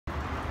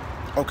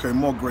Okay,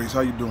 more grace.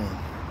 How you doing?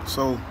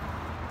 So,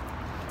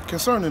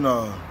 concerning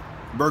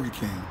Burger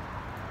King.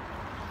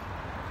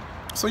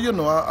 So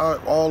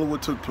all of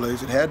what took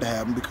place, it had to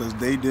happen because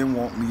they didn't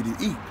want me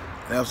to eat.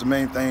 That was the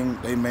main thing,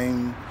 their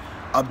main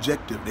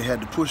objective. They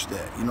had to push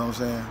that. You know what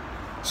I'm saying?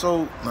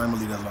 So, I'm gonna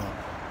leave that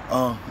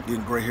alone.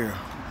 Getting gray hair.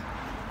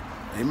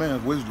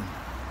 Amen. Wisdom.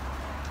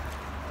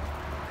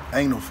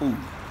 Ain't no food.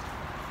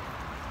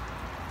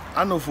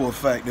 I know for a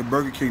fact that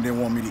Burger King didn't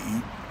want me to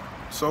eat.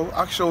 So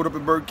I showed up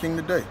at Burger King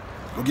today.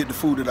 Go get the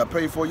food that I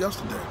paid for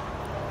yesterday.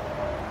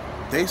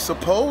 They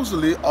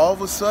supposedly all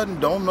of a sudden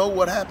don't know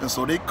what happened.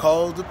 So they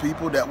called the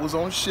people that was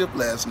on shift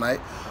last night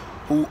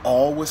who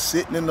all was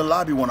sitting in the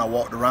lobby when I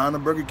walked around the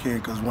Burger King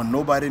because there wasn't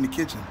nobody in the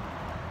kitchen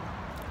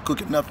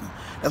cooking nothing.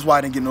 That's why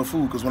I didn't get no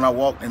food, because when I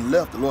walked and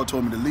left, the Lord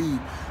told me to leave.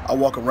 I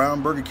walk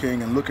around Burger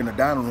King and look in the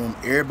dining room.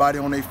 Everybody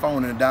on their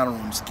phone in the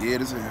dining room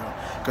scared as hell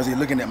because they're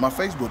looking at my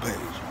Facebook page,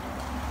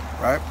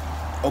 right?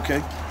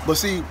 Okay, but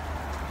see,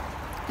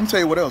 let me tell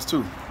you what else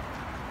too.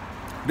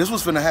 This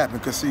was finna happen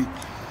because see,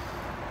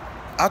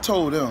 I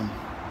told them,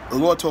 the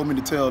Lord told me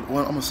to tell, well,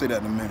 I'm gonna say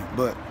that in a minute,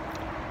 but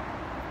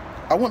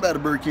I went back to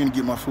Burger King to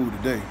get my food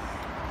today,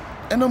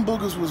 and them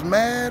boogers was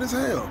mad as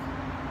hell.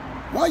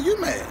 Why you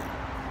mad?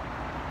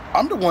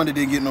 I'm the one that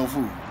didn't get no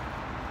food.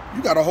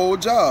 You got a whole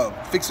job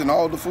fixing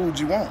all the food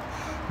you want.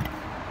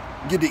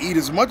 Get to eat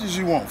as much as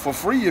you want for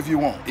free if you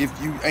want, if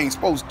you ain't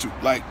supposed to.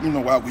 Like, you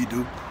know how we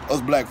do. Us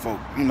black folk,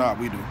 you know how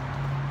we do.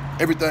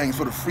 Everything's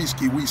for the free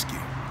ski, we ski.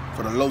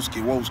 For the low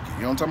ski, woe ski.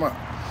 You know what I'm talking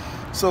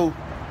about? So,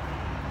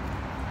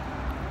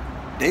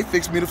 they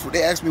fixed me the food.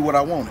 They asked me what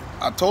I wanted.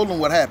 I told them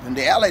what happened.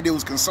 They act like they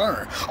was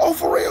concerned. Oh,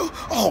 for real?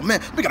 Oh,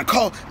 man, we got to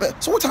call. Man.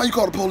 So what time you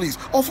call the police?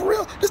 Oh, for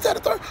real? This, that,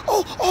 the third?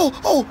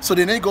 Oh. So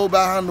then they go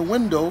behind the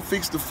window,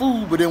 fix the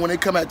food, but then when they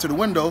come out to the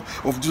window,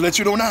 or just let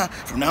you know now,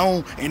 from now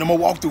on, ain't no more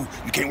walk through.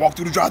 You can't walk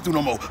through the drive through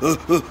no more.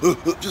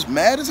 Just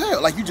mad as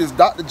hell. Like you just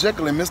Dr.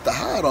 Jekyll and Mr.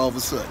 Hyde all of a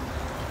sudden.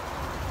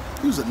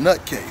 He was a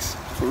nutcase,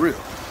 for real.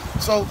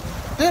 So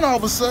then all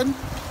of a sudden,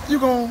 you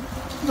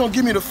gonna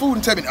give me the food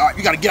and tell me, all right,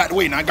 you got to get out the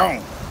way now,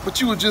 gone. But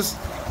you were just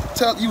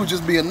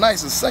being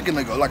nice a second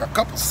ago, like a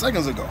couple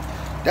seconds ago.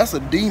 That's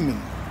a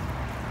demon.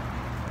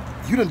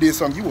 You done did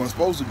something you weren't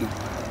supposed to do.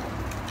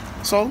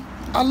 So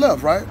I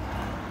left, right?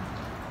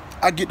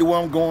 I get to where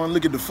I'm going,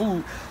 look at the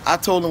food. I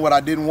told them what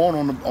I didn't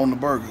want on the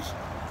burgers.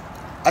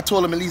 I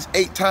told them at least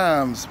 8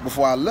 times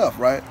before I left,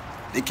 right?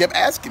 They kept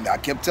asking me. I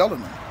kept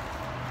telling them.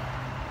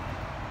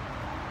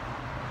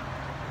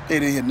 They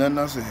didn't hear nothing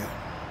I said.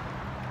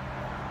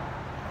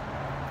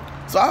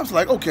 So I was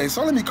like, okay,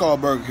 so let me call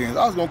Burger King.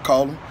 I was going to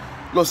call them.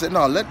 Lord said,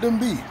 no, let them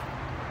be.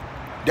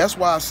 That's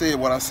why I said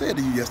what I said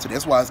to you yesterday.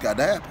 That's why it's got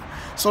to happen.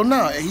 So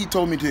now he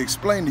told me to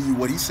explain to you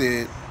what he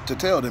said to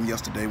tell them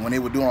yesterday when they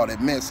were doing all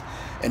that mess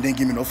and didn't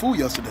give me no food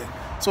yesterday.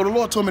 So the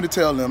Lord told me to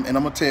tell them, and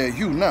I'm going to tell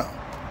you now.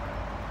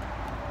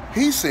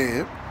 He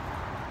said,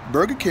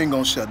 Burger King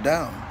going to shut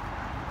down.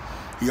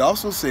 He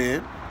also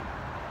said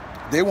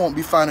they won't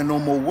be finding no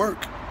more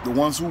work. The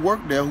ones who work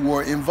there who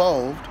are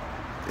involved,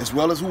 as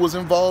well as who was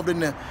involved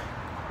in the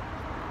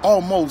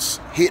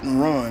almost hit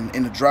and run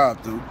in the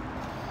drive-thru.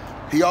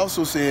 He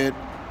also said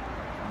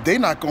they're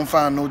not gonna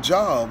find no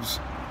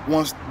jobs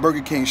once Burger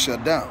King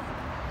shut down.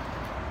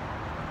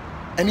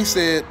 And he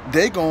said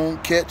they're gonna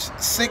catch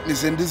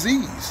sickness and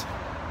disease.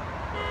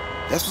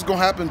 That's what's gonna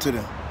happen to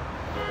them,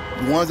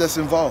 the ones that's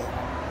involved.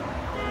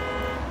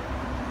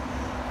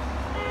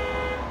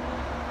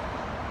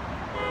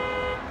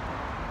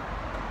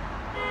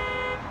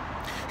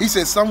 He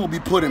said some will be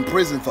put in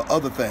prison for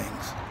other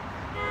things.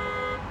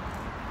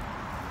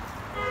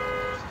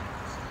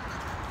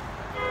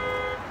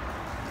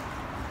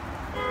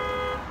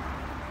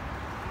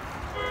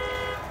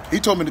 He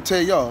told me to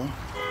tell y'all,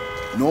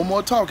 no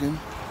more talking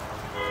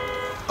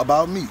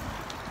about me.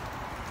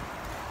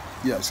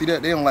 Yeah, see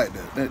that? They don't like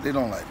that. They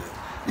don't like that.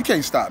 You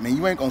can't stop me.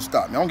 You ain't gonna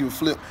stop me. I don't give a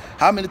flip.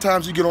 How many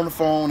times you get on the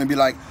phone and be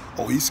like,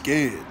 oh, he's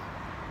scared.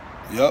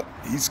 Yup,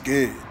 he's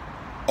scared.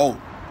 Oh,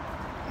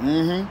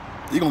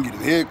 he gonna get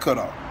his head cut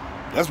off.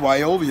 That's why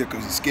he over here,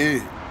 because he's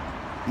scared.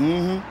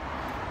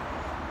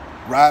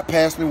 Ride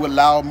past me with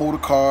loud motor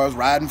cars,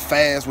 riding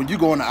fast. When you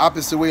going the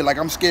opposite way, like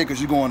I'm scared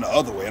because you're going the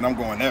other way and I'm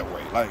going that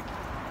way. Like,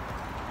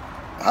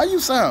 how you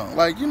sound?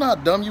 Like, you know how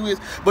dumb you is?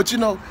 But you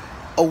know,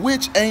 a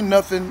witch ain't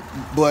nothing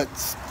but,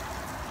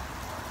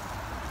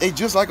 they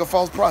just like a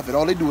false prophet.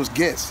 All they do is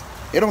guess.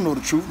 They don't know the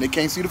truth and they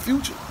can't see the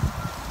future.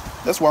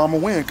 That's why I'm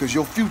gonna win, because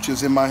your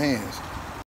future's in my hands.